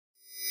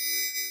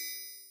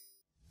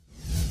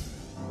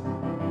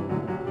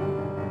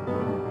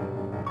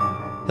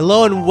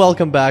Hello and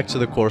welcome back to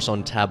the course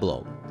on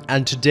Tableau.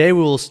 And today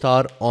we will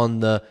start on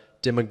the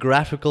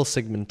demographical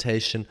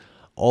segmentation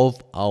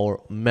of our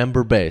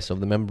member base,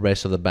 of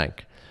the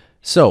bank.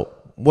 So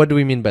what do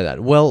we mean by that?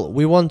 Well,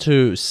 we want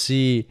to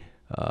see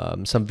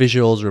some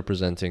visuals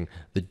representing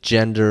the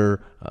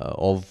gender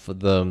of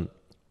the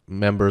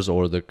members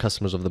or the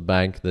customers of the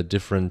bank, the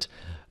different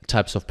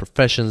types of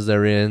professions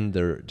they're in,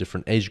 their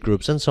different age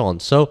groups, and so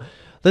on. So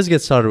let's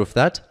get started with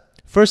that.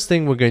 First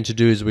thing we're going to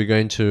do is we're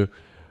going to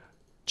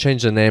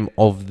change the name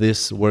of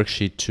this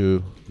worksheet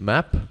to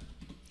map,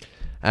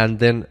 and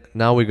then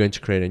now we're going to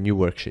create a new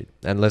worksheet.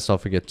 And let's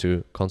not forget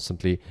to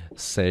constantly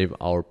save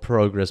our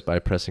progress by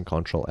pressing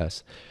Ctrl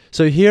S.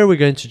 So here we're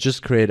going to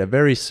just create a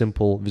very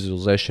simple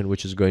visualization,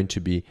 which is going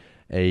to be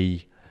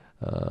a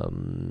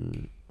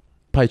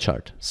pie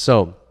chart.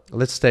 So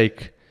let's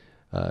take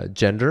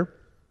gender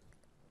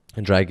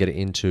and drag it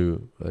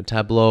into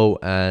Tableau,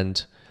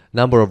 and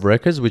number of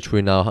records, which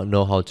we now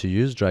know how to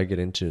use, drag it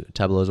into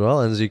Tableau as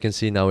well. And as you can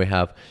see, now we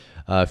have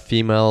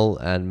female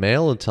and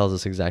male. It tells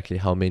us exactly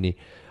how many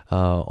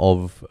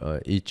of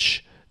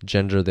each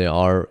gender there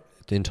are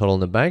in total in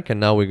the bank. And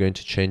now we're going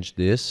to change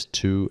this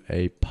to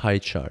a pie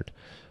chart.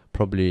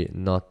 Probably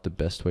not the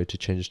best way to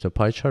change it to a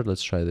pie chart.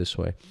 Let's try this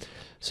way.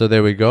 So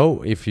there we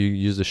go. If you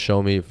use the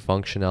show me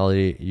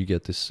functionality, you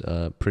get this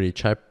pretty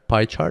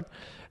pie chart.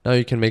 Now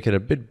you can make it a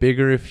bit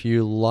bigger if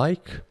you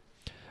like.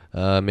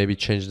 Maybe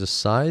change the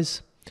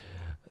size.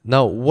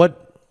 Now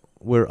what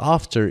we're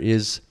after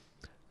is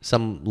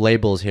some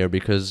labels here,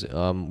 because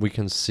we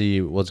can see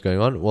what's going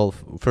on. Well,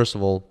 first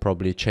of all,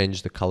 probably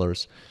change the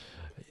colors.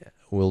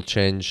 We'll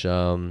change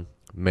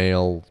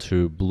male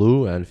to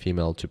blue and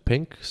female to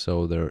pink,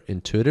 so they're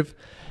intuitive.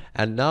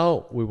 And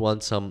now we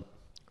want some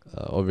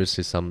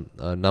obviously some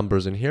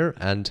numbers in here,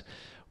 and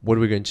what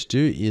we're going to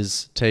do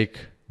is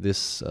take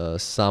this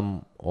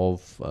sum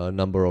of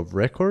number of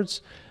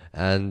records,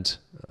 and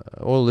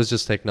well, let's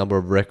just take number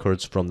of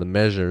records from the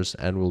measures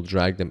and we'll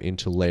drag them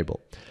into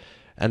label.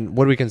 And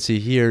what we can see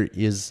here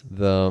is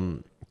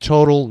the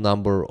total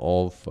number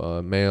of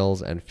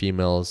males and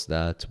females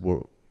that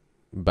were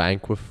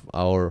bank with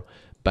our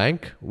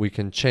bank. We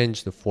can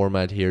change the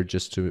format here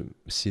just to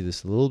see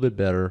this a little bit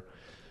better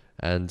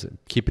and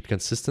keep it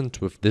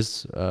consistent with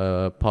this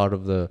part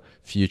of the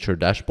future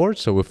dashboard.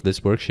 So with this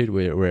worksheet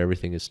where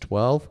everything is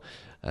 12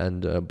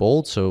 and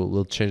bold, so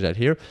we'll change that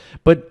here.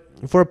 But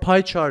for a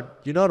pie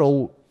chart, you're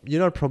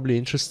not probably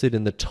interested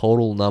in the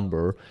total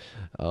number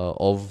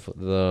of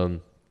the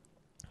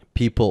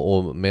people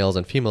or males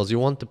and females. You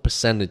want the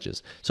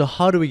percentages. So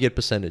how do we get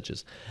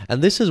percentages?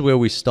 And this is where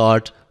we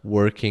start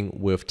working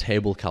with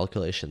table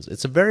calculations.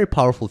 It's a very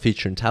powerful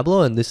feature in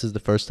Tableau, and this is the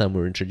first time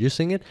we're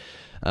introducing it.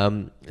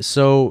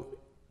 So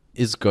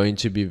it's going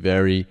to be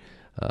very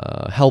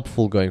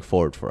helpful going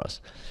forward for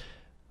us.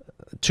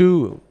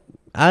 To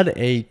add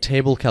a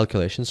table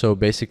calculation, so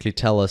basically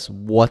tell us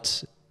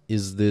what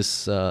is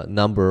this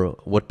number,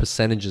 what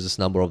percentage is this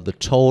number of the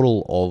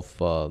total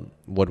of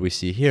what we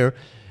see here,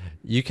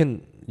 you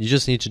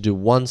just need to do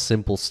one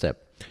simple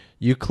step.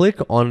 You click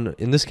on,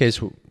 in this case,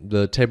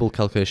 the table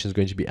calculation is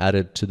going to be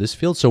added to this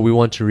field, so we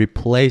want to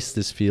replace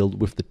this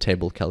field with the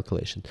table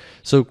calculation.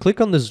 So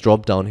click on this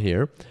drop down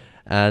here,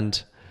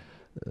 and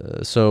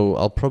so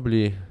I'll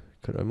probably,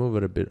 could I move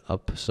it a bit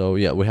up? So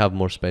yeah, we have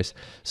more space.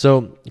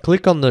 So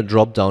click on the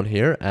drop down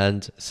here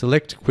and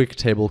select quick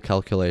table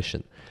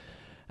calculation.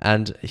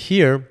 And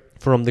here,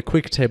 from the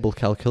quick table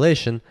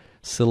calculation,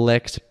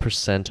 select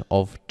percent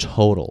of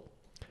total.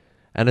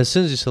 And as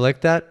soon as you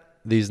select that,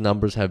 these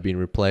numbers have been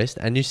replaced.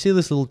 And you see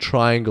this little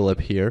triangle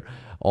up here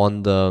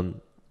on the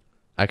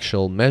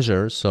actual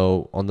measure.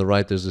 So on the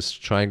right, there's this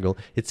triangle.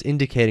 It's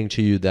indicating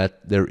to you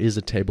that there is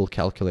a table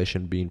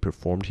calculation being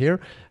performed here.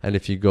 And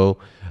if you go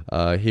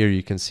here,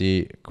 you can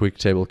see quick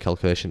table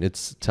calculation.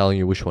 It's telling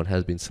you which one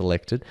has been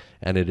selected,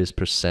 and it is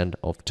percent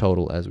of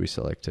total as we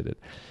selected it.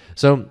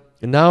 So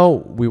now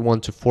we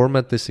want to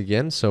format this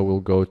again, so we'll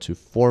go to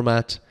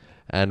format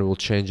and we'll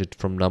change it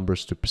from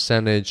numbers to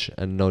percentage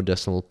and no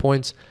decimal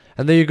points,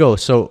 and there you go.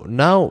 So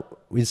now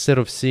instead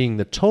of seeing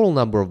the total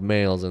number of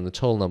males and the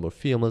total number of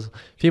females,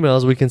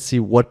 we can see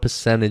what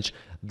percentage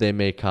they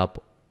make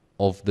up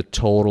of the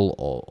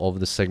total of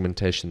the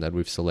segmentation that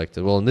we've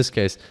selected. Well, in this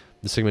case,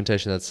 the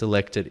segmentation that's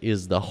selected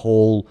is the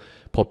whole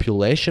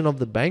population of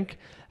the bank,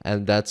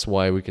 and that's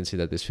why we can see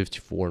that there's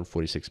 54 and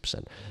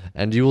 46%.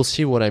 And you will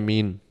see what I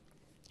mean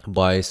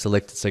by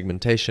selected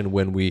segmentation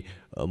when we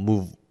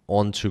move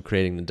on to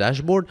creating the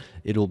dashboard.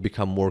 It will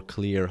become more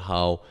clear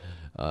how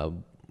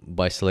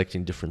by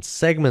selecting different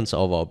segments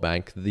of our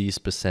bank, these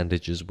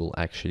percentages will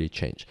actually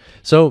change.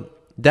 So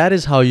that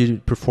is how you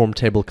perform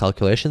table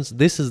calculations.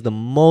 This is the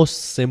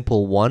most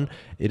simple one.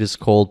 It is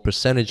called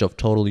percentage of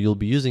total. You'll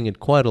be using it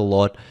quite a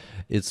lot.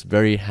 It's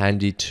very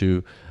handy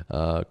to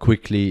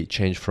quickly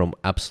change from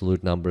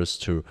absolute numbers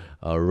to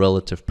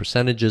relative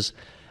percentages.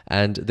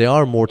 And there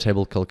are more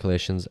table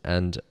calculations,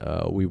 and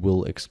we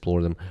will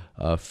explore them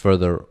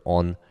further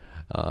on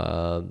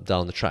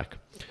down the track.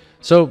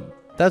 So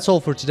that's all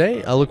for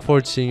today. I look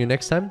forward to seeing you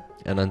next time,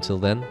 and until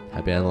then,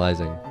 happy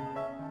analyzing.